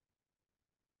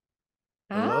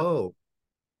Ah, Hello.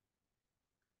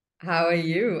 how are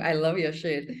you? I love your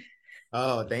shirt.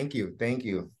 Oh, thank you. Thank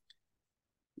you.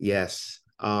 Yes.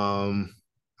 How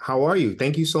are you?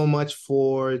 Thank you so much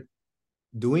for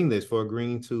doing this, for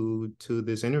agreeing to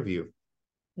this interview.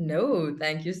 No,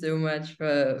 thank you so much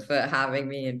for having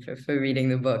me and for reading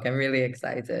the book. I'm really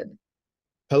excited.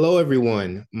 Hello,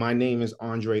 everyone. My name is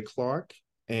Andre Clark,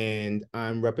 and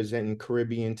I'm representing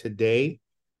Caribbean today.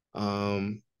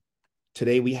 Um,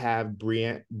 Today we have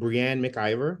Breanne Mc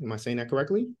Ivor. Am I saying that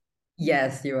correctly?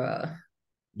 Yes, you are.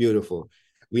 Beautiful.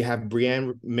 We have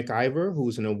Breanne Mc Ivor,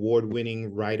 who's an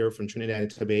award-winning writer from Trinidad and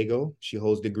Tobago. She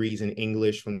holds degrees in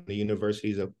English from the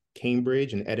universities of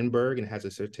Cambridge and Edinburgh and has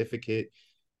a certificate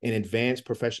in Advanced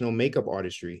Professional Makeup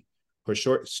Artistry. Her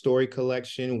short story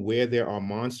collection, Where There Are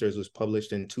Monsters, was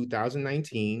published in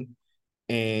 2019.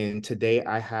 And today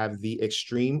I have the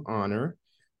extreme honor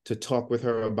to talk with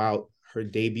her about her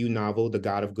debut novel, The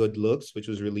God of Good Looks, which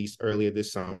was released earlier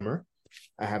this summer.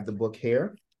 I have the book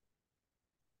here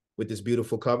with this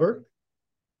beautiful cover.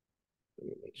 Let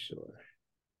me make sure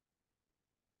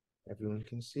everyone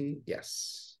can see.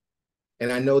 Yes.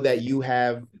 And I know that you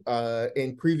have,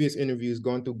 in previous interviews,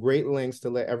 gone through great lengths to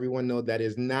let everyone know that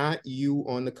is not you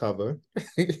on the cover.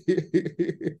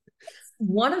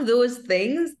 One of those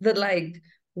things that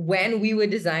when we were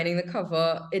designing the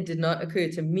cover, it did not occur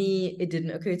to me. It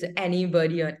didn't occur to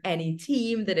anybody on any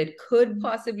team that it could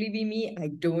possibly be me.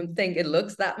 I don't think it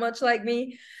looks that much like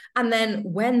me. And then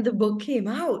when the book came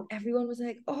out, everyone was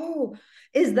like, "Oh,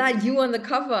 is that you on the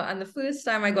cover?" And the first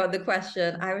time I got the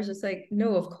question, I was just like,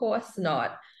 "No, of course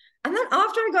not." And then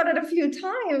after I got it a few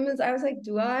times, I was like,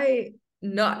 "Do I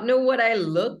not know what I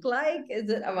look like?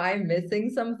 Am I missing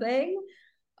something?"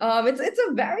 It's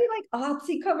a very like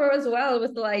artsy cover as well,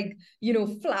 with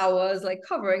flowers like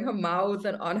covering her mouth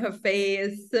and on her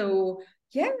face. So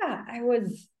yeah,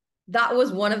 that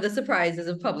was one of the surprises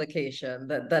of publication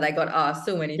that I got asked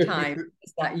so many times.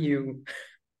 Is that you?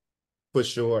 For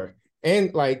sure.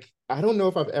 And like, I don't know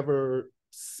if I've ever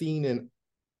seen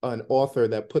an author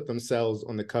that put themselves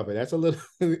on the cover. That's a little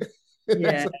that's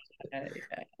Yeah, a,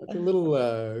 that's a yeah.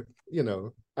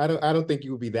 little I don't think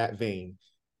you would be that vain.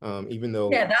 Even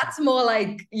though Yeah, that's more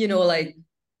like, like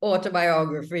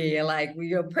autobiography, like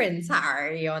your Prince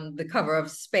Harry on the cover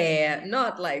of Spare,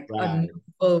 not like a right.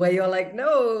 novel where you're like,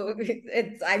 no,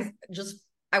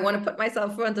 I want to put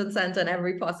myself front and center in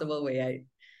every possible way.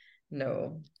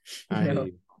 No, I hear no.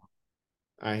 you.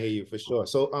 I hear you for sure.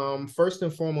 So, first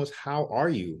and foremost, how are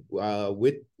you?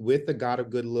 With the God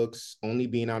of Good Looks only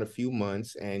being out a few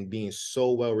months and being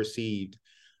so well received,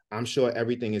 I'm sure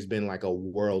everything has been like a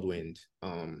whirlwind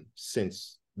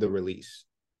since the release.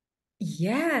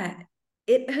 Yeah,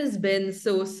 it has been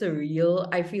so surreal.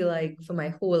 I feel like for my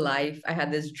whole life, I had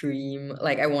this dream,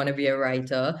 like I want to be a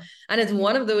writer. And it's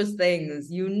one of those things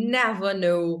you never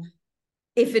know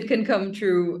if it can come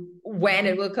true, when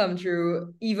it will come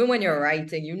true. Even when you're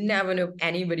writing, you never know if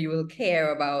anybody will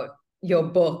care about your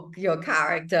book, your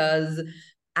characters.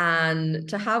 And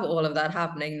to have all of that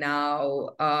happening now,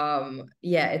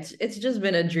 yeah, it's just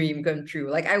been a dream come true.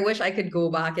 Like I wish I could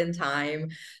go back in time,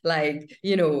 like,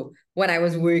 when I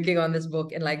was working on this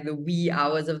book in like the wee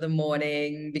hours of the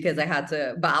morning, because I had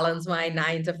to balance my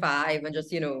 9 to 5 and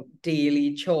just,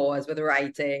 daily chores with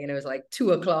writing. And it was like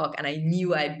 2 o'clock and I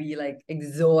knew I'd be like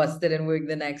exhausted and work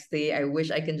the next day. I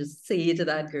wish I can just say to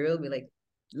that girl, be like,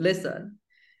 listen,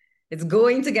 it's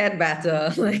going to get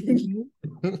better. Like,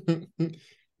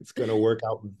 It's gonna work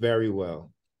out very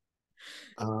well.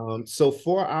 So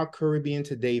for our Caribbean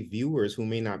Today viewers who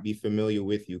may not be familiar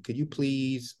with you, could you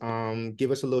please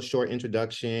give us a little short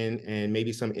introduction and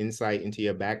maybe some insight into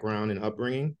your background and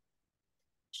upbringing?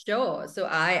 sure. So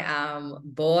I am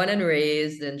born and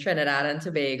raised in Trinidad and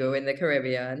Tobago in the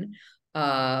Caribbean.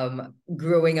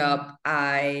 Growing up,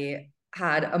 I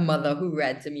had a mother who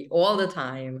read to me all the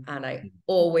time, and I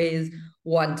always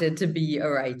wanted to be a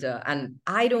writer. And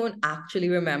I don't actually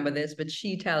remember this, but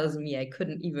she tells me I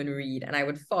couldn't even read, and I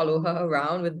would follow her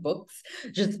around with books,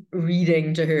 just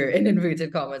reading to her in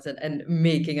inverted commas and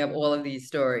making up all of these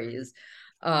stories.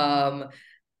 Um,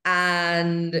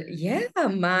 and yeah,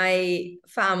 my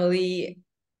family,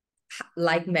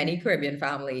 like many Caribbean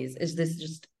families, is this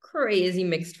just crazy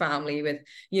mixed family with,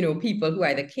 people who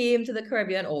either came to the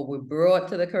Caribbean or were brought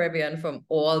to the Caribbean from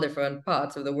all different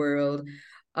parts of the world.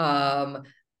 Um,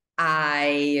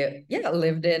 I yeah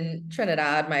lived in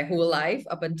Trinidad my whole life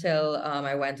up until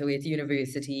I went away to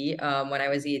university when I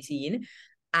was 18,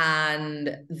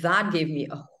 and that gave me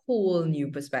a whole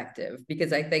new perspective,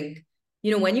 because I think,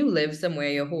 when you live somewhere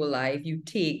your whole life, you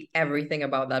take everything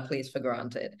about that place for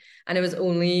granted. And it was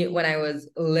only when I was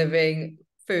living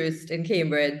first in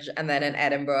Cambridge and then in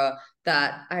Edinburgh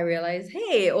that I realized,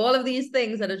 hey, all of these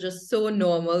things that are just so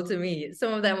normal to me,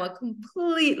 some of them are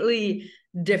completely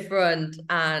different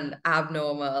and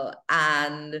abnormal.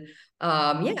 And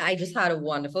yeah, I just had a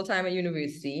wonderful time at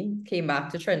university, came back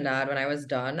to Trinidad when I was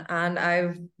done, and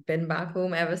I've been back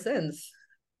home ever since.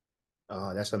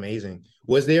 Oh, that's amazing.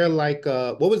 Was there like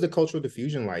what was the cultural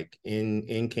diffusion like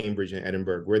in Cambridge and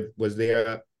Edinburgh? Was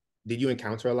there did you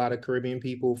encounter a lot of Caribbean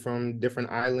people from different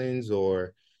islands,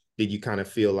 or did you kind of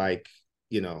feel like,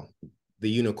 you know, the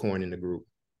unicorn in the group?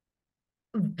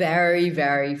 Very,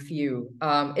 very few.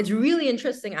 It's really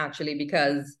interesting actually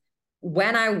because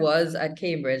when I was at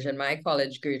Cambridge in my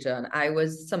college Girton, I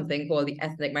was something called the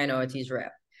ethnic minorities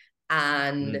rep. Mm,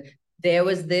 And there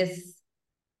was this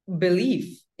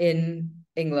belief in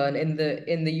England,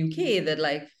 in the UK, that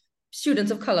like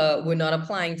students of color were not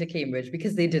applying to Cambridge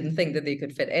because they didn't think that they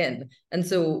could fit in. And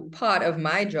so part of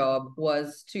my job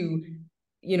was to,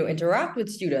 interact with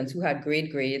students who had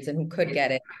great grades and who could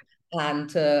get it and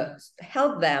to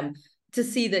help them to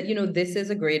see that, this is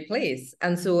a great place.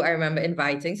 And so I remember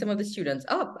inviting some of the students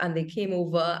up and they came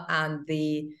over and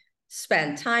they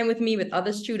spent time with me with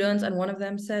other students. And one of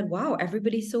them said, wow,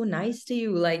 everybody's so nice to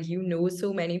you. Like,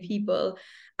 so many people.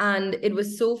 And it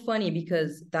was so funny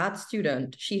because that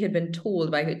student, she had been told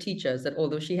by her teachers that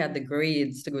although she had the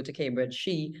grades to go to Cambridge,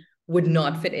 she would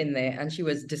not fit in there and she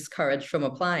was discouraged from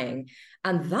applying.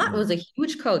 And that mm, was a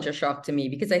huge culture shock to me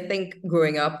because I think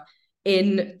growing up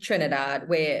in Trinidad,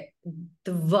 where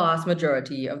the vast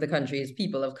majority of the country is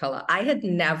people of color, I had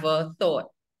never thought,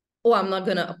 oh, I'm not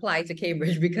going to apply to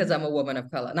Cambridge because I'm a woman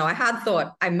of color. Now, I had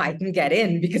thought I mightn't get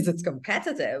in because it's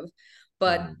competitive,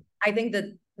 but mm, I think that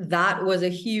that was a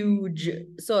huge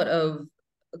sort of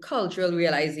cultural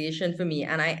realization for me.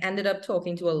 And I ended up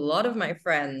talking to a lot of my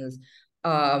friends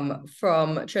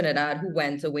from Trinidad who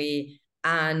went away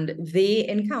and they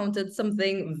encountered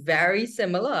something very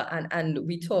similar. And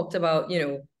we talked about,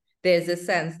 there's a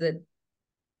sense that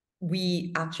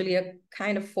we actually are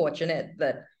kind of fortunate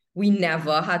that we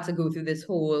never had to go through this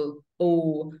whole,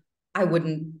 oh, I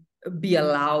wouldn't be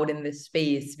allowed in this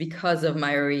space because of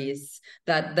my race,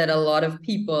 that a lot of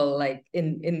people like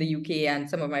in the UK and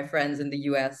some of my friends in the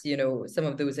US, some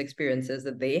of those experiences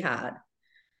that they had.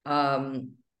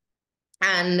 um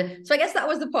and so I guess that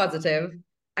was the positive.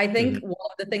 I think mhm,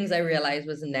 one of the things I realized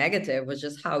was negative was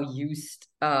just how used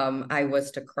I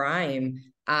was to crime.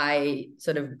 I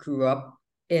sort of grew up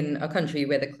in a country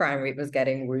where the crime rate was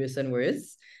getting worse and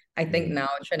worse. I think mhm. now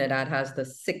Trinidad has the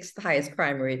sixth highest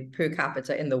crime rate per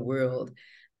capita in the world.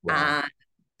 Wow. And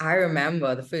I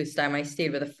remember the first time I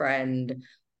stayed with a friend,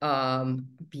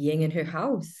 being in her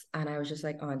house, and I was just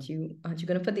like, aren't you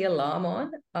gonna put the alarm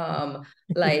on?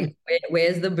 Like,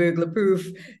 where's the burglar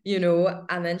proof?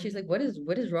 And then she's like, what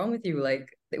is wrong with you?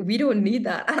 Like, we don't need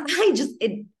that. And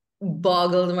it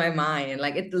boggled my mind.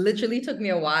 Like, it literally took me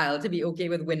a while to be okay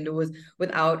with windows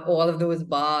without all of those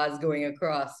bars going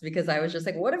across, because I was just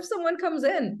like, what if someone comes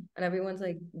in? And everyone's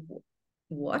like,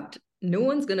 what? No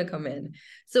one's gonna come in.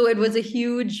 So it was a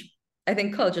huge, I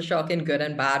think, culture shock in good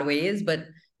and bad ways. But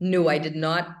no, I did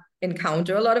not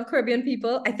encounter a lot of Caribbean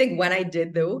people. I think when I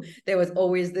did though, there was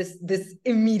always this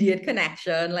immediate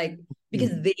connection, like because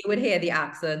Mm, they would hear the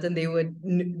accent and they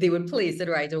would place it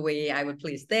right away. I would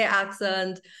place their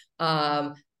accent.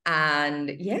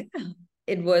 And yeah,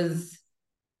 it was,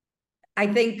 I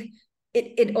think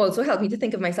it also helped me to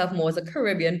think of myself more as a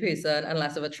Caribbean person and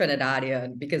less of a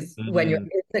Trinidadian, because when you're mhm.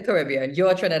 in the Caribbean,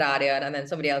 you're Trinidadian and then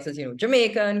somebody else is,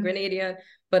 Jamaican, Grenadian,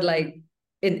 but like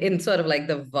in sort of like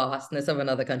the vastness of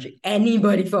another country,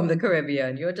 anybody from the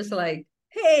Caribbean, you're just like,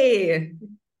 hey,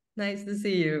 nice to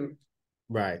see you.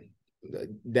 Right.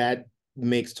 That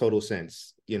makes total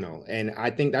sense, and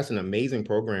I think that's an amazing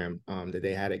program that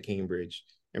they had at Cambridge.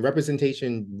 And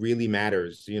representation really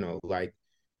matters, like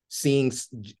seeing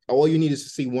all you need is to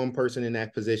see one person in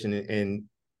that position and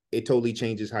it totally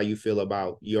changes how you feel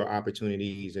about your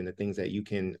opportunities and the things that you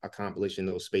can accomplish in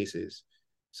those spaces.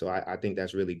 So I think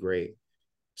that's really great.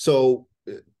 So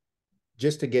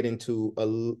just to get into a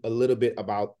little bit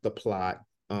about the plot,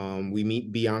 we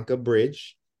meet Bianca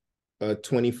Bridge, a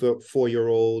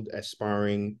 24-year-old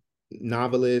aspiring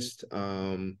novelist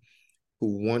who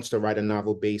wants to write a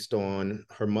novel based on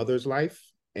her mother's life.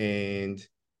 And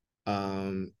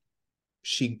um,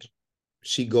 she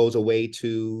she goes away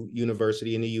to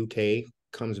university in the UK,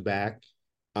 comes back,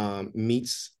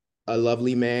 meets a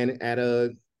lovely man at a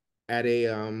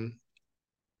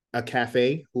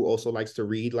cafe who also likes to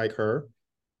read like her,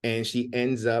 and she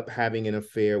ends up having an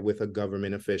affair with a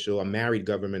government official, a married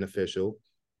government official.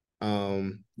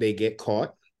 They get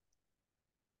caught,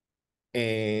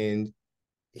 and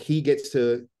he gets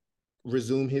to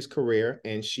resume his career,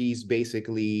 and she's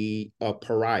basically a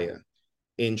pariah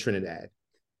in Trinidad.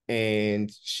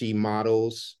 And she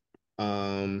models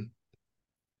and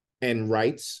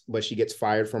writes, but she gets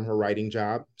fired from her writing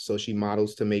job. So she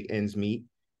models to make ends meet.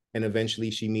 And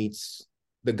eventually she meets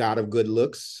the god of good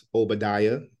looks,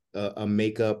 Obadiah, a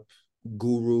makeup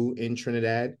guru in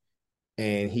Trinidad.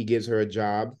 And he gives her a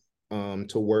job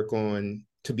to work on,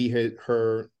 to be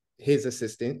his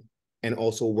assistant, and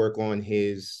also work on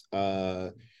his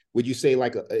would you say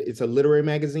like it's a literary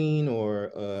magazine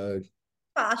or a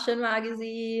Fashion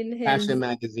magazine, fashion his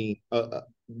magazine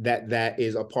that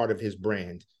is a part of his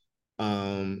brand.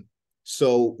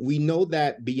 So we know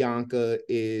that Bianca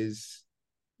is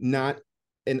not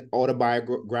an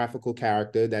autobiographical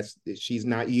character. She's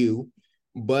not you,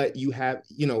 but you have,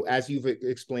 as you've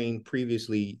explained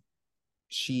previously,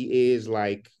 she is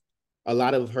like, a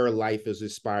lot of her life is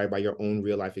inspired by your own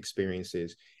real life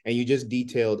experiences. And you just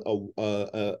detailed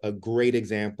a great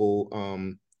example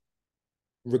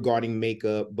regarding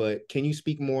makeup, but can you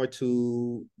speak more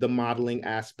to the modeling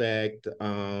aspect,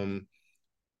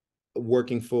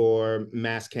 working for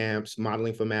mass camps,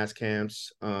 modeling for mass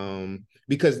camps?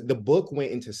 Because the book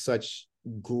went into such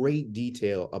great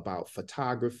detail about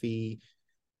photography,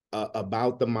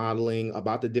 about the modeling,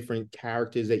 about the different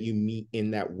characters that you meet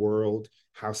in that world,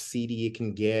 how seedy it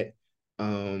can get.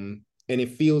 And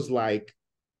it feels like,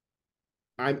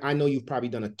 I know you've probably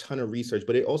done a ton of research,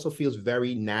 but it also feels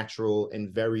very natural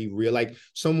and very real, like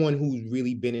someone who's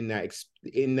really been in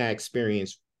that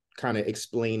experience, kind of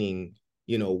explaining,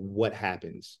 what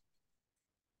happens.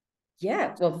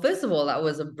 Yeah, well, first of all, that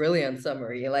was a brilliant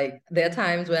summary. Like, there are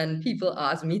times when people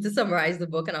ask me to summarize the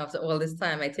book, and after all this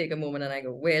time, I take a moment and I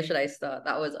go, "Where should I start?"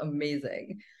 That was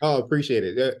amazing. Oh, appreciate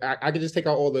it. I could just take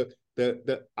out all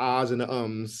the ahs and the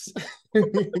ums,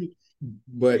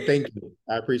 but thank you.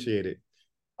 I appreciate it.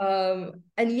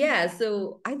 And yeah,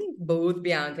 so I think both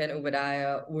Bianca and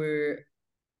Obadiah were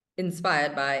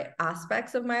inspired by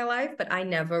aspects of my life, but I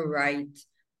never write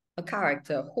a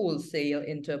character wholesale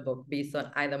into a book based on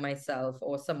either myself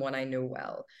or someone I know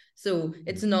well. So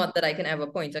it's not that I can ever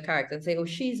point a character and say, "Oh,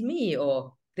 she's me,"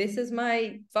 or "This is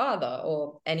my father,"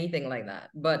 or anything like that.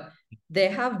 But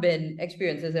there have been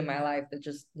experiences in my life that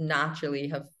just naturally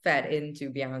have fed into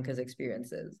Bianca's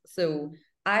experiences. So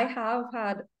I have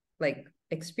had like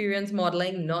experience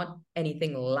modeling, not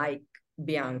anything like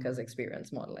Bianca's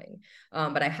experience modeling.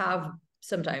 But I have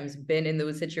sometimes been in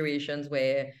those situations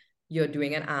where you're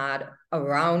doing an ad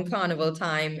around carnival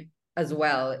time as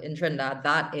well in Trinidad.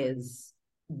 That is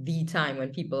the time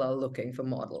when people are looking for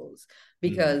models Mm-hmm.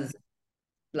 because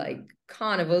like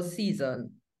carnival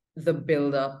season, the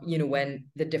build up, when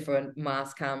the different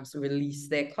mass camps release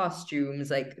their costumes,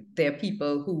 like there are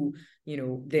people who,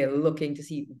 they're looking to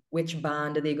see which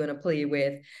band are they going to play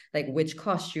with, like which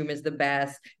costume is the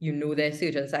best. There's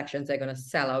certain sections they're going to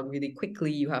sell out really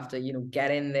quickly. You have to,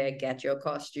 get in there, get your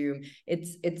costume.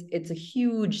 It's a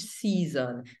huge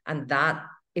season, and that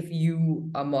if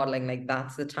you are modeling, like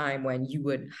that's the time when you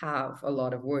would have a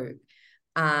lot of work.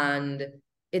 And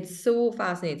it's so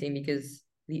fascinating because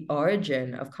the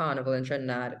origin of carnival in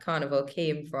Trinidad, carnival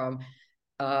came from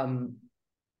um,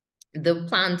 the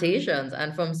plantations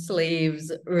and from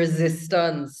slaves'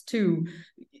 resistance to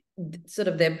sort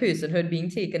of their personhood being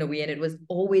taken away. And it was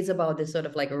always about this sort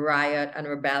of like riot and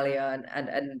rebellion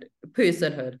and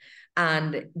personhood.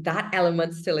 And that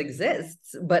element still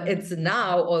exists, but it's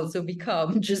now also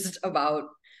become just about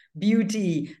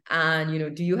beauty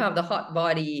and, do you have the hot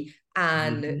body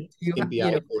and Mm-hmm. do you Skimpy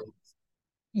outfit.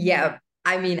 yeah,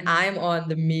 I mean, I'm on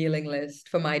the mailing list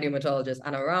for my dermatologist,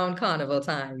 and around carnival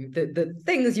time, the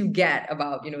things you get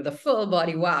about, the full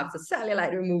body wax, the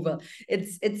cellulite removal,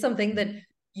 it's something that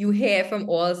you hear from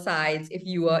all sides if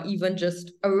you are even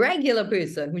just a regular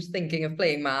person who's thinking of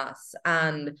playing mass.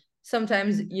 And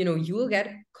sometimes, you will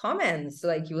get comments,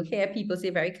 like you will hear people say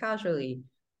very casually,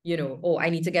 "Oh, I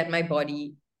need to get my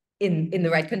body in the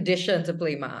right condition to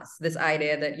play mass." This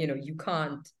idea that, you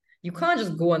can't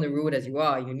just go on the road as you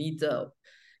are. You need to,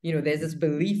 there's this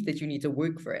belief that you need to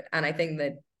work for it. And I think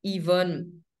that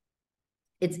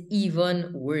it's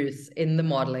even worse in the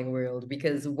modeling world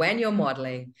because when you're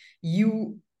modeling,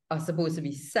 you are supposed to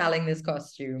be selling this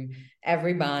costume.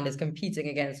 Every band is competing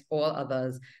against all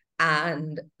others.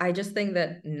 And I just think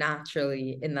that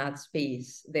naturally in that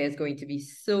space, there's going to be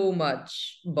so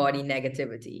much body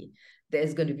negativity.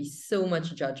 There's going to be so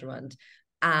much judgment.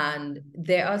 And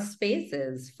there are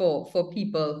spaces for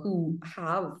people who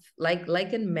have, like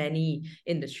in many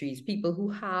industries, people who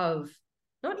have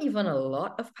not even a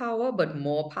lot of power, but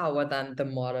more power than the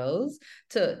models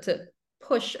to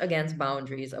push against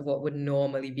boundaries of what would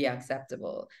normally be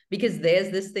acceptable. Because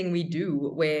there's this thing we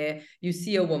do where you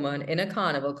see a woman in a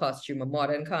carnival costume, a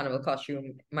modern carnival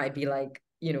costume might be like,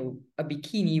 you know, a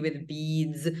bikini with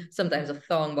beads, sometimes a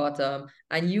thong bottom,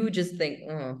 and you just think,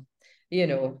 oh, you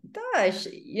know, gosh,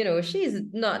 you know, she's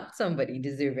not somebody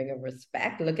deserving of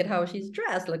respect. Look at how she's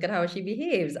dressed. Look at how she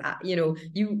behaves. You know,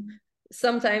 you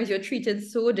sometimes you're treated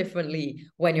so differently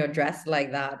when you're dressed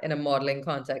like that in a modeling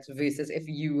context versus if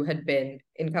you had been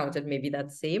encountered maybe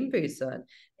that same person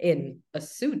in a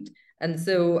suit. And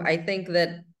so I think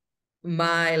that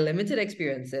my limited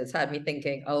experiences had me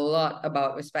thinking a lot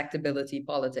about respectability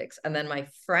politics. And then my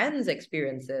friends'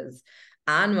 experiences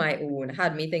and my own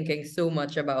had me thinking so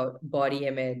much about body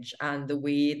image and the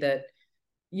way that,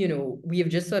 you know, we have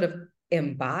just sort of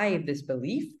imbibed this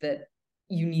belief that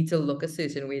you need to look a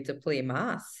certain way to play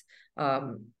mass. A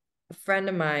friend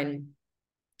of mine,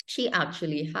 she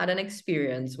actually had an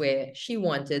experience where she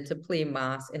wanted to play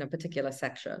mass in a particular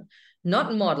section,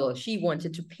 not model. She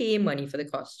wanted to pay money for the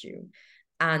costume.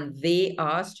 And they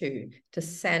asked her to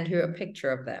send her a picture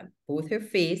of them, both her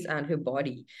face and her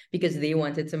body, because they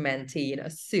wanted to maintain a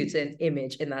certain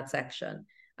image in that section.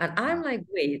 And I'm like,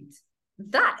 wait,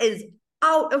 that is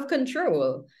out of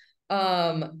control.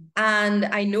 And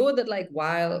I know that like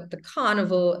while the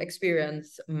carnival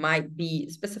experience might be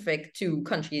specific to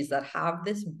countries that have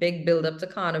this big build up to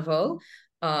carnival,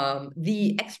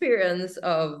 the experience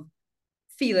of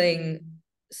feeling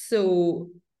so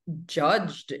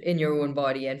judged in your own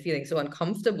body and feeling so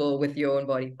uncomfortable with your own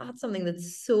body, that's something that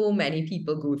so many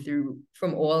people go through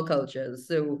from all cultures.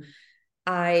 So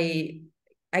I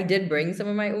I did bring some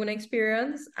of my own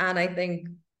experience, and I think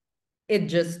it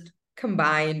just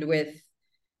combined with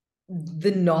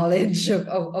the knowledge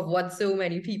of what so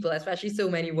many people, especially so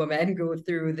many women, go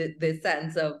through, the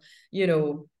sense of, you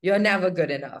know, you're never good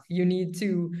enough. You need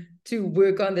to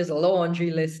work on this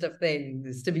laundry list of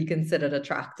things to be considered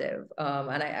attractive.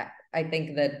 And I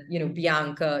think that, you know,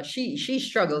 Bianca, she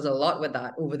struggles a lot with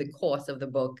that over the course of the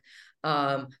book.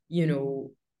 You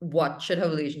know, what should her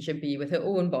relationship be with her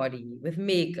own body, with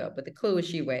makeup, with the clothes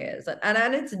she wears,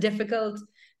 and it's difficult.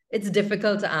 It's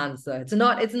difficult to answer. It's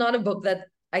not a book that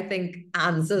I think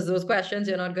answers those questions.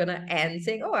 You're not gonna end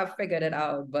saying, "Oh, I've figured it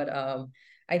out." But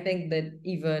I think that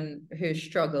even her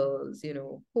struggles, you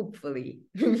know, hopefully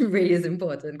raise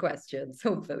important questions.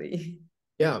 Hopefully.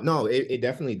 Yeah, no, it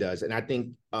definitely does. And I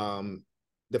think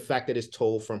the fact that it's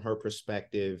told from her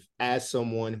perspective as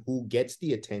someone who gets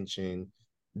the attention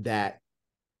that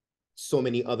so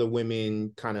many other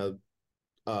women kind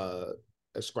of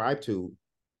ascribe to,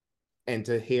 and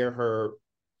to hear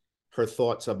her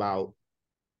thoughts about,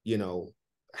 you know,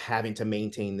 having to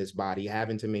maintain this body,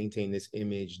 having to maintain this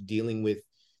image, dealing with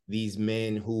these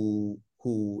men who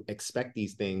expect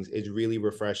these things is really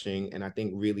refreshing, and I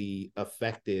think really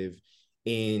effective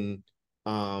in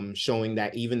showing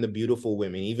that even the beautiful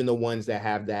women, even the ones that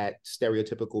have that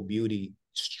stereotypical beauty,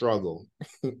 struggle,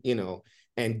 you know,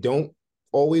 and don't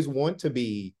always want to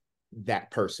be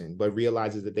that person, but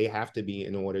realizes that they have to be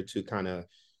in order to kind of,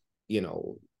 you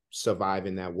know, survive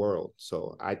in that world.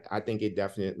 So I think it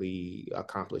definitely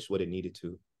accomplished what it needed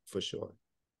to, for sure.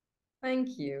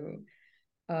 Thank you.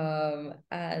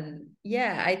 And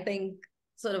yeah, I think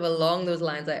sort of along those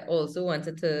lines, I also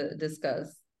wanted to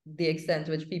discuss the extent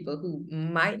to which people who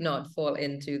might not fall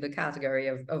into the category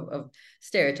of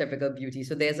stereotypical beauty.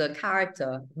 So there's a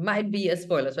character, might be a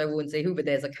spoiler, so I won't say who, but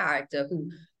there's a character who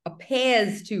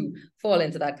appears to fall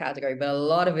into that category, but a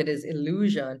lot of it is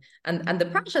illusion. And the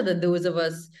pressure that those of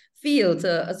us feel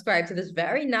to ascribe to this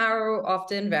very narrow,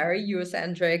 often very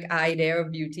Eurocentric idea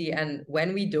of beauty. And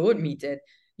when we don't meet it,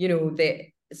 you know,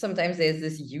 sometimes there's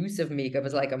this use of makeup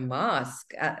as like a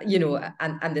mask, you know,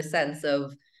 and the sense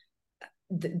of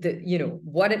the you know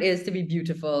what it is to be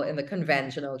beautiful in the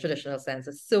conventional traditional sense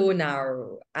is so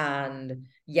narrow, and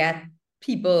yet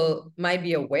people might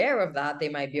be aware of that. They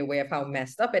might be aware of how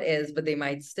messed up it is, but they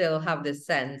might still have this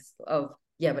sense of,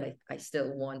 yeah, but I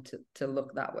still want to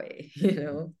look that way, you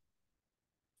know.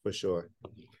 For sure.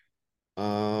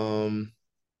 um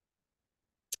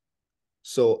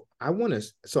so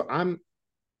I'm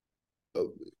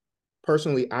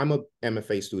personally, I'm a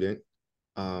MFA student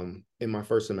in my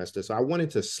first semester. So I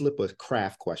wanted to slip a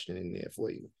craft question in there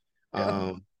for you,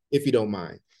 Yeah. if you don't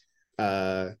mind.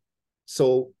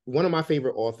 So one of my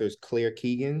favorite authors, Claire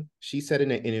Keegan, she said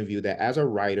in an interview that as a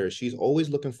writer, she's always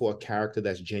looking for a character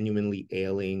that's genuinely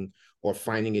ailing or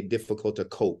finding it difficult to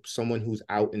cope, someone who's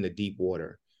out in the deep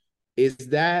water. Is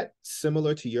that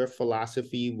similar to your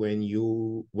philosophy when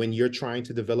you're trying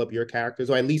to develop your characters,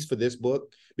 or at least for this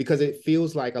book? Because it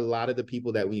feels like a lot of the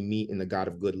people that we meet in The God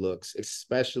of Good Looks,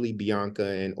 especially Bianca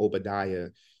and Obadiah,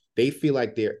 they feel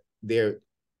like they're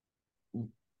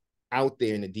out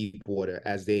there in the deep water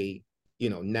as they,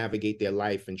 navigate their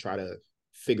life and try to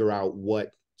figure out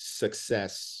what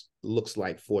success looks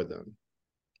like for them.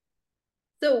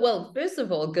 So, well, first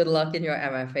of all, good luck in your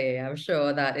MFA. I'm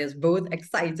sure that is both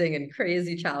exciting and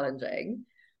crazy challenging.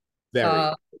 Very.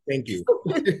 Uh, Thank you.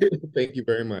 Thank you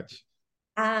very much.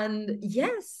 and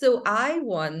yes, so I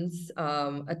once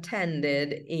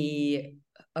attended a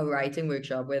writing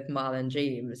workshop with Marlon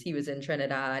James. He was in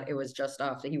Trinidad. It was just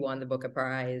after he won the Booker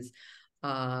Prize.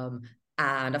 Um,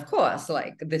 and of course,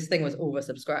 like this thing was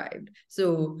oversubscribed.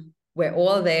 So we're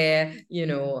all there,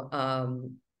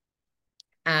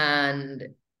 and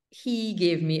he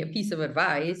gave me a piece of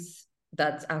advice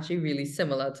that's actually really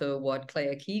similar to what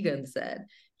Claire Keegan said.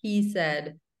 He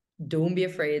said, don't be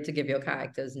afraid to give your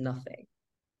characters nothing.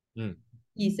 Mm.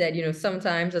 He said,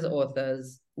 sometimes as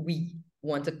authors, we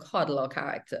want to coddle our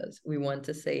characters. We want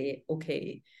to say,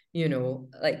 okay,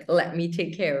 like, let me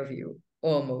take care of you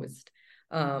almost.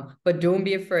 But don't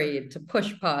be afraid to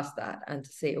push past that and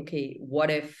to say, okay, what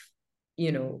if,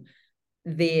 you know,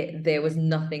 there was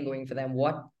nothing going for them?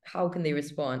 How can they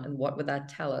respond, and what would that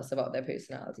tell us about their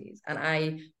personalities? And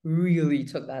I really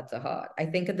took that to heart. I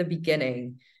think at the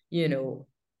beginning, you know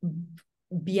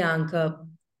Bianca,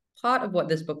 part of what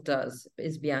this book does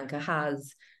is Bianca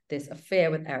has this affair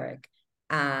with Eric,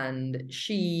 and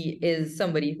she is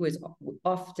somebody who is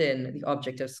often the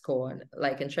object of scorn.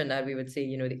 Like in Trinidad, we would say,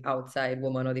 the outside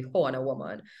woman or the corner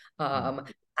woman. Um,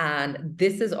 and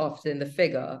this is often the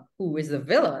figure who is the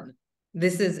villain.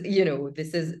 This is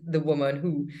the woman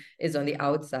who is on the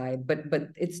outside, but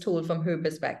it's told from her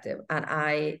perspective. And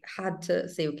I had to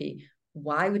say, okay,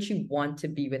 why would she want to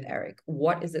be with Eric?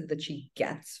 What is it that she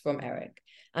gets from Eric?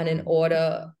 And in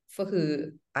order for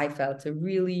her, I felt, to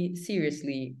really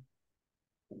seriously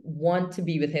want to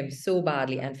be with him so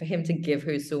badly, and for him to give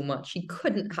her so much, she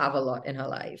couldn't have a lot in her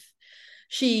life.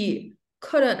 She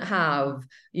couldn't have,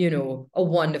 a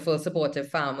wonderful supportive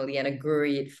family and a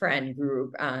great friend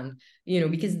group. And,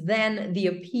 because then the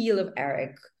appeal of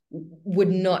Eric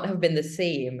would not have been the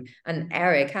same. And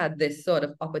Eric had this sort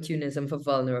of opportunism for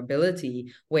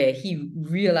vulnerability where he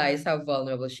realized how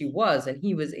vulnerable she was, and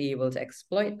he was able to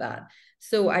exploit that.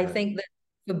 So I think that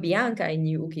for Bianca, I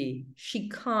knew, okay, she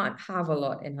can't have a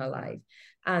lot in her life.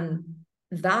 And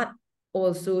that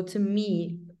also, to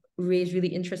me, raised really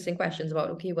interesting questions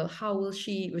about, okay, well, how will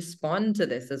she respond to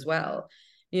this as well?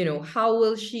 How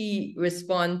will she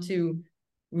respond to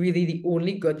really the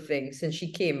only good thing since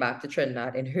she came back to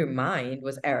Trinidad in her mind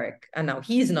was Eric, and now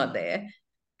he's not there?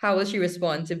 How will she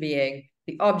respond to being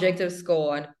the object of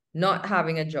scorn, not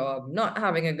having a job, not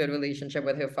having a good relationship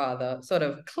with her father, sort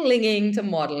of clinging to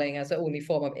modeling as the only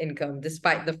form of income,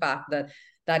 despite the fact that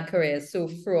that career is so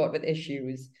fraught with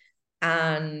issues?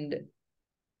 And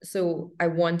so I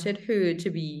wanted her to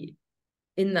be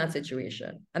in that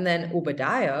situation. And then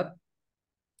Obadiah,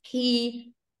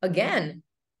 he again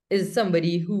is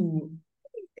somebody who,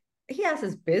 he has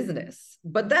his business,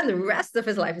 but then the rest of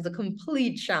his life is a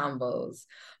complete shambles.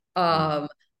 Um,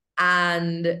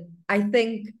 and I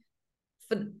think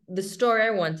for the story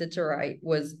I wanted to write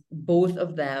was both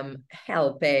of them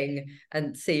helping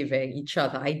and saving each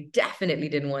other. I definitely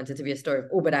didn't want it to be a story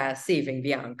of Obadiah saving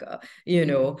Bianca,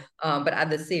 but at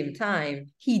the same time,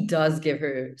 he does give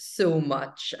her so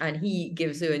much, and he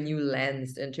gives her a new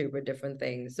lens to interpret different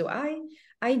things. So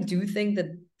I do think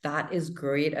that that is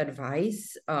great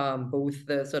advice. Both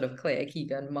the sort of Claire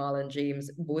Keegan, Marlon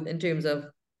James, both in terms of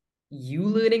you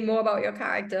learning more about your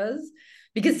characters,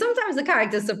 because sometimes the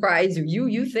characters surprise you.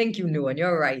 You think you know and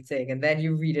you're writing, and then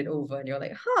you read it over and you're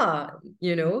like,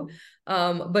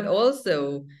 but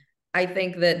also I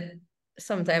think that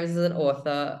sometimes as an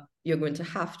author, you're going to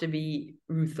have to be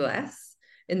ruthless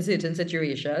in certain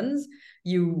situations.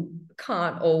 You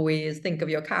can't always think of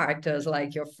your characters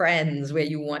like your friends, where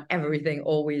you want everything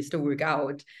always to work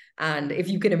out. And if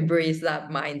you can embrace that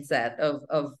mindset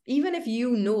of even if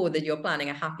you know that you're planning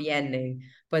a happy ending,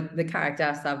 but the character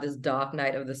has to have this dark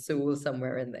night of the soul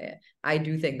somewhere in there, I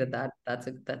do think that's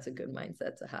a good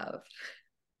mindset to have.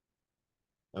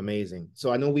 Amazing.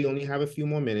 So I know we only have a few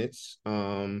more minutes.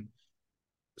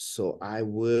 So I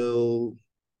will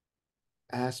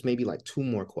ask maybe like two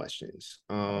more questions.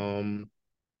 One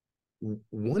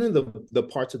of the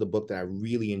parts of the book that I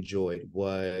really enjoyed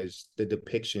was the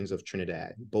depictions of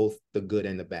Trinidad, both the good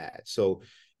and the bad. So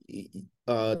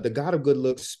The God of Good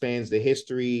Looks spans the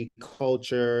history,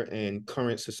 culture, and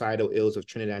current societal ills of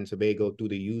Trinidad and Tobago through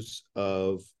the use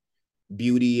of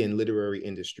beauty and literary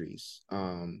industries,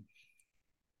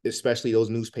 especially those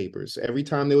newspapers. Every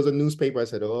time there was a newspaper, I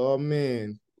said, "Oh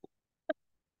man,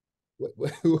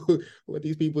 what what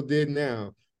these people did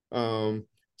now."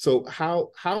 So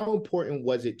how important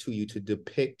was it to you to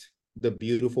depict the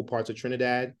beautiful parts of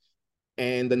Trinidad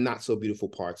and the not so beautiful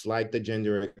parts, like the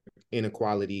gender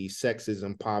inequality,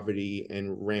 sexism, poverty,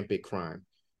 and rampant crime,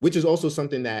 which is also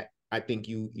something that I think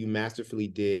you masterfully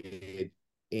did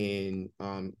in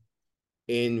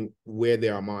Where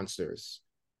There Are Monsters,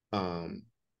 um,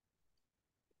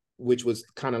 which was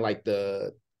kind of like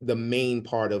the main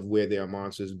part of Where There Are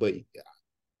Monsters, but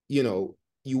you know,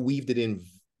 you weaved it in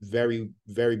very,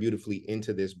 very beautifully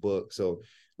into this book. So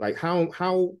like how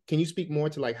can you speak more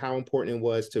to like how important it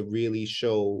was to really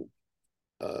show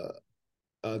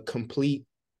a complete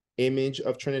image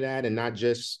of Trinidad and not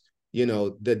just, you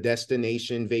know, the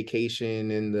destination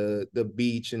vacation and the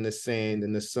beach and the sand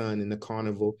and the sun and the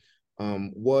carnival?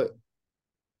 What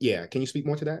Yeah, can you speak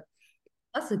more to that?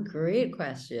 That's a great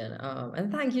question.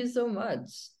 And thank you so much.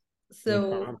 No So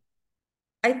problem.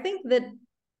 I think that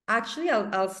actually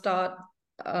I'll start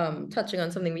touching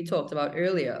on something we talked about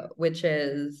earlier, which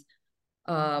is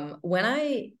when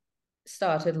I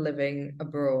started living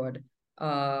abroad,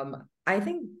 I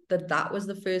think that that was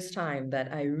the first time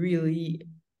that I really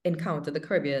encountered the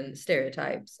Caribbean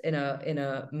stereotypes in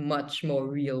a much more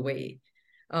real way.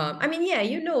 I mean, yeah,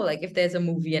 you know, like if there's a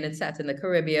movie and it's set in the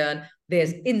Caribbean,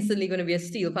 there's instantly going to be a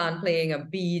steel pan playing, a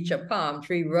beach, a palm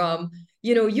tree, rum.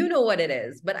 You know what it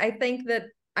is. But I think that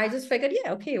I just figured,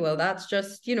 yeah, okay, well, that's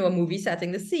just, a movie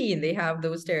setting the scene. They have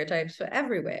those stereotypes for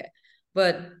everywhere.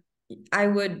 But I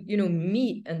would,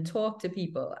 meet and talk to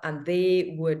people, and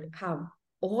they would have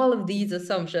all of these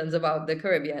assumptions about the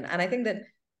Caribbean. And I think that,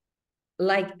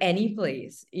 like any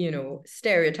place,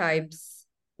 stereotypes,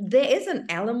 there is an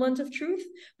element of truth,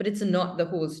 but it's not the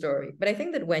whole story. But I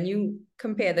think that when you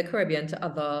compare the Caribbean to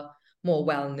other more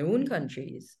well-known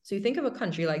countries, so you think of a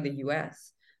country like the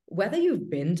US, whether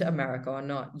you've been to America or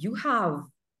not, you have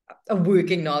a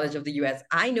working knowledge of the US.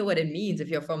 I know what it means if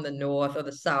you're from the North or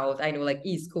the South. I know like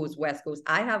East Coast, West Coast.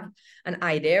 I have an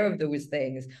idea of those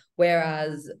things.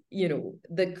 Whereas,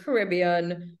 the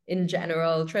Caribbean in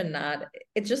general, Trinidad,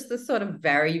 it's just this sort of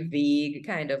very vague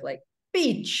kind of like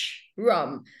beach,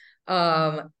 rum.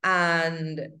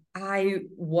 And I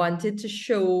wanted to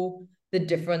show the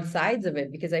different sides of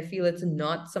it because I feel it's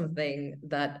not something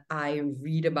that I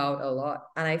read about a lot.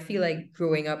 And I feel like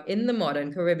growing up in the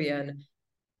modern Caribbean,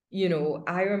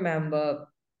 I remember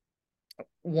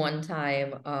one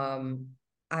time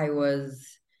I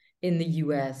was in the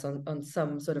US on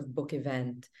some sort of book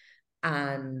event,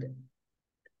 and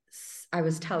I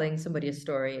was telling somebody a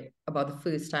story about the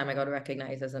first time I got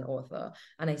recognized as an author.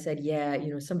 And I said, yeah,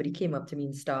 somebody came up to me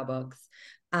in Starbucks,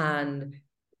 and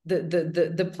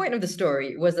the point of the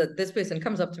story was that this person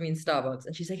comes up to me in Starbucks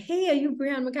and she's like, hey, are you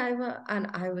Breanne Mc Ivor? And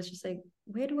I was just like,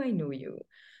 where do I know you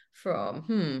from?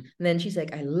 And then she's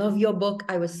like, I love your book.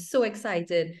 I was so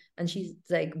excited. And she's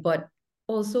like, but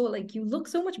also like you look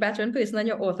so much better in person than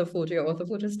your author photo. Your author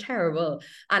photo is terrible.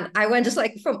 And I went just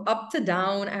like from up to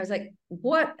down. I was like,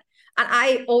 what? And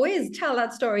I always tell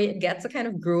that story. It gets a kind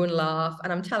of groan laugh.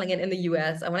 And I'm telling it in the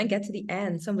US. And when I get to the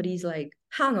end, somebody's like,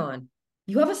 hang on,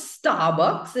 you have a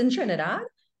Starbucks in Trinidad?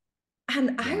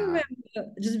 And I Wow.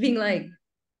 remember just being like,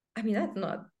 I mean, it's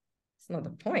not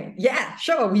the point. Yeah,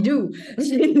 sure, we do.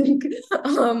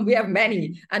 We have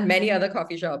many and many other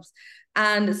coffee shops.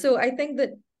 And so I think that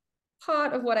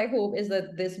part of what I hope is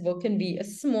that this book can be a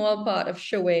small part of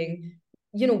showing,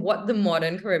 what the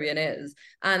modern Caribbean is.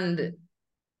 And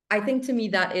I think to me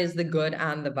that is the good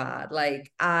and the bad. Like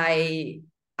I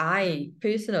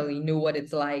personally know what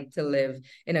it's like to live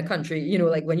in a country,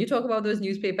 like when you talk about those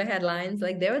newspaper headlines,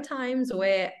 like there are times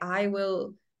where I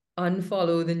will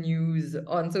unfollow the news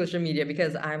on social media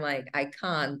because I'm like, I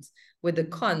can't with the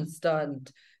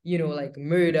constant, like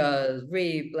murders,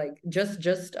 rape, like just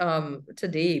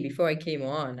today before I came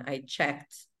on, I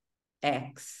checked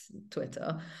X,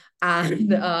 Twitter. And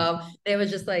they were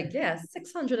just like, yeah,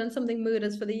 600 and something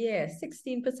murders for the year,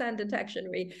 16% detection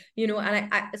rate, and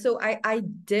I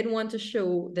did want to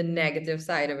show the negative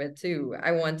side of it too.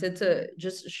 I wanted to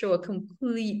just show a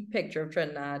complete picture of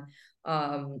Trinidad.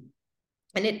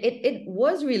 And it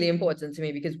was really important to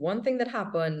me because one thing that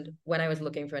happened when I was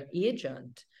looking for an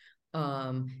agent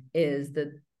is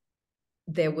that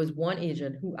there was one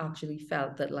agent who actually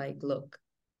felt that like, look,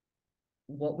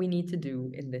 what we need to do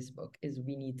in this book is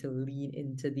we need to lean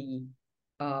into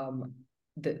um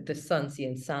the sun, sea,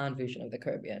 and sand version of the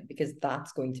Caribbean, because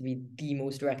that's going to be the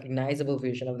most recognizable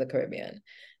version of the Caribbean.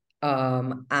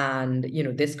 And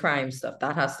this crime stuff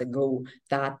that has to go.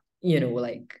 That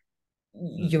like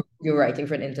you're writing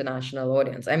for an international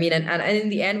audience. I mean, and in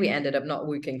the end, we ended up not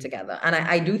working together. And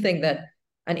I do think that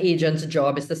an agent's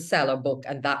job is to sell a book,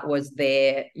 and that was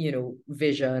their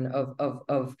vision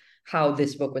of how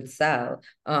this book would sell.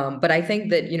 But I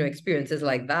think that experiences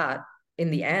like that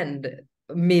in the end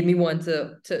made me want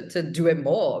to do it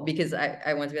more, because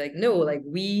I want to be like, no, like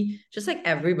we, just like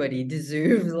everybody,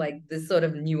 deserves like this sort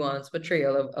of nuanced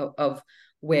portrayal of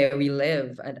where we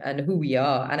live and who we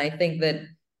are. And I think that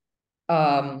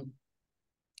um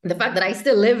the fact that I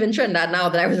still live in Trinidad now,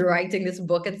 that I was writing this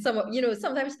book, and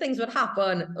sometimes things would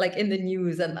happen like in the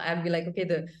news, and I'd be like, okay,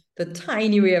 the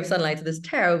tiny ray of sunlight to this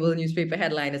terrible newspaper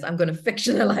headline is, I'm going to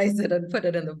fictionalize it and put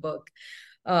it in the book.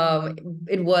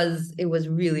 It was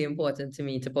really important to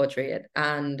me to portray it.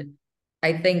 And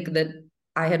I think that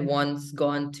I had once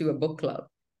gone to a book club,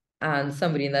 and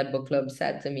somebody in that book club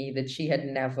said to me that she had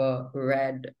never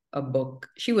read a book.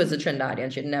 She was a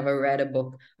Trinidadian. She had never read a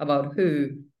book about her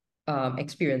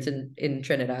experience in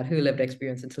Trinidad, who lived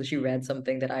experience, until she read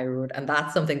something that I wrote. And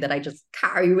that's something that I just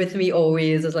carry with me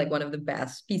always as like one of the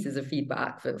best pieces of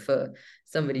feedback for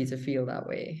somebody to feel that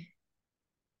way.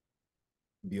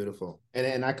 Beautiful.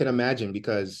 And I can imagine,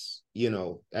 because,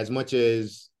 as much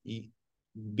as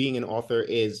being an author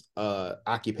is a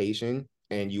occupation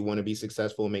and you want to be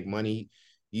successful and make money,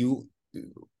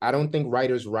 I don't think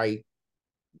writers write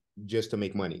just to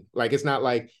make money. Like, it's not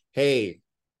like, hey,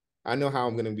 I know how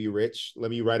I'm going to be rich,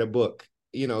 let me write a book.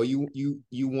 You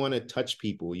want to touch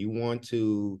people. You want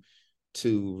to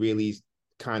really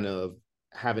kind of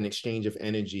have an exchange of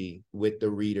energy with the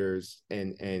readers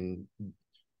and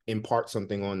impart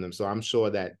something on them. So I'm sure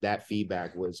that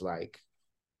feedback was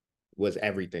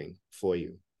everything for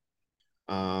you.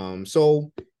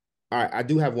 So all right, I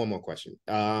do have one more question.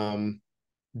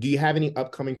 Do you have any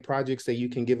upcoming projects that you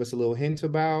can give us a little hint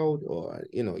about, or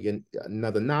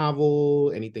another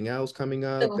novel, anything else coming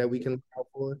up So that we can look out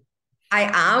for?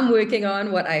 I am working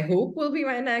on what I hope will be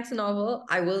my next novel.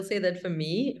 I will say that for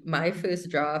me, my first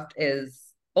draft is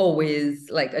always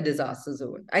like a disaster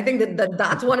zone. I think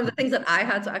that's one of the things that I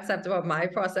had to accept about my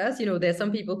process. There's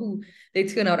some people who they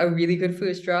turn out a really good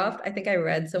first draft. I think I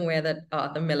read somewhere that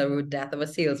Arthur Miller wrote Death of a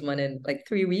Salesman in like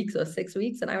 3 weeks or 6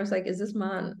 weeks. And I was like, is this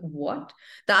man what?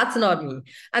 That's not me.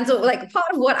 And so like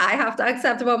part of what I have to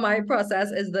accept about my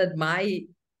process is that my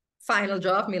final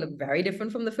draft may look very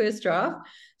different from the first draft.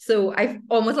 So I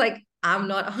almost like, I'm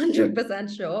not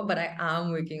 100% sure, but I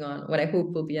am working on what I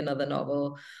hope will be another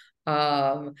novel.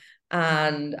 Um,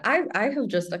 and I have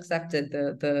just accepted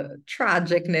the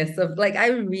tragicness of, like, I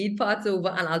read parts over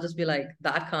and I'll just be like,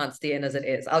 that can't stay in as it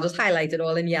is. I'll just highlight it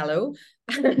all in yellow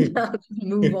and I'll just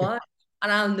move on.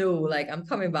 And I'll know like I'm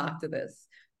coming back to this.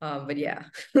 But yeah,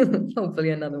 hopefully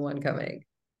another one coming.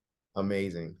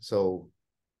 Amazing. So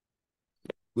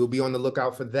we'll be on the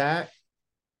lookout for that.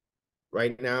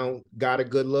 Right now, Got a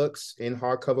Good Looks in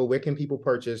hardcover. Where can people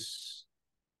purchase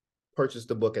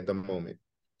the book at the moment?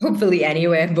 Hopefully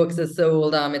anywhere books are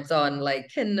sold. It's on like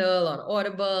Kindle, on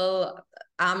Audible,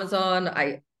 Amazon.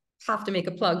 I have to make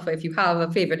a plug for if you have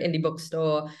a favorite indie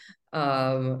bookstore.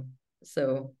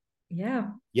 So yeah.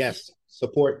 Yes,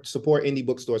 support indie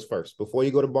bookstores first before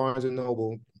you go to Barnes and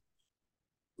Noble.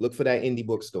 Look for that indie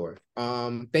bookstore.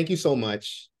 Thank you so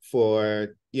much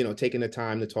for taking the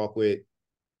time to talk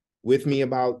with me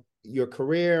about your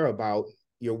career, about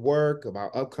your work,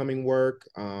 about upcoming work.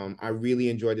 I really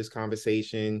enjoyed this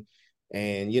conversation.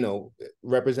 And,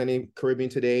 representing Caribbean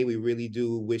Today, we really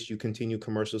do wish you continued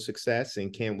commercial success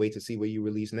and can't wait to see what you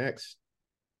release next.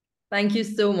 Thank you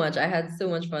so much. I had so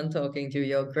much fun talking to you.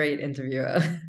 You're a great interviewer.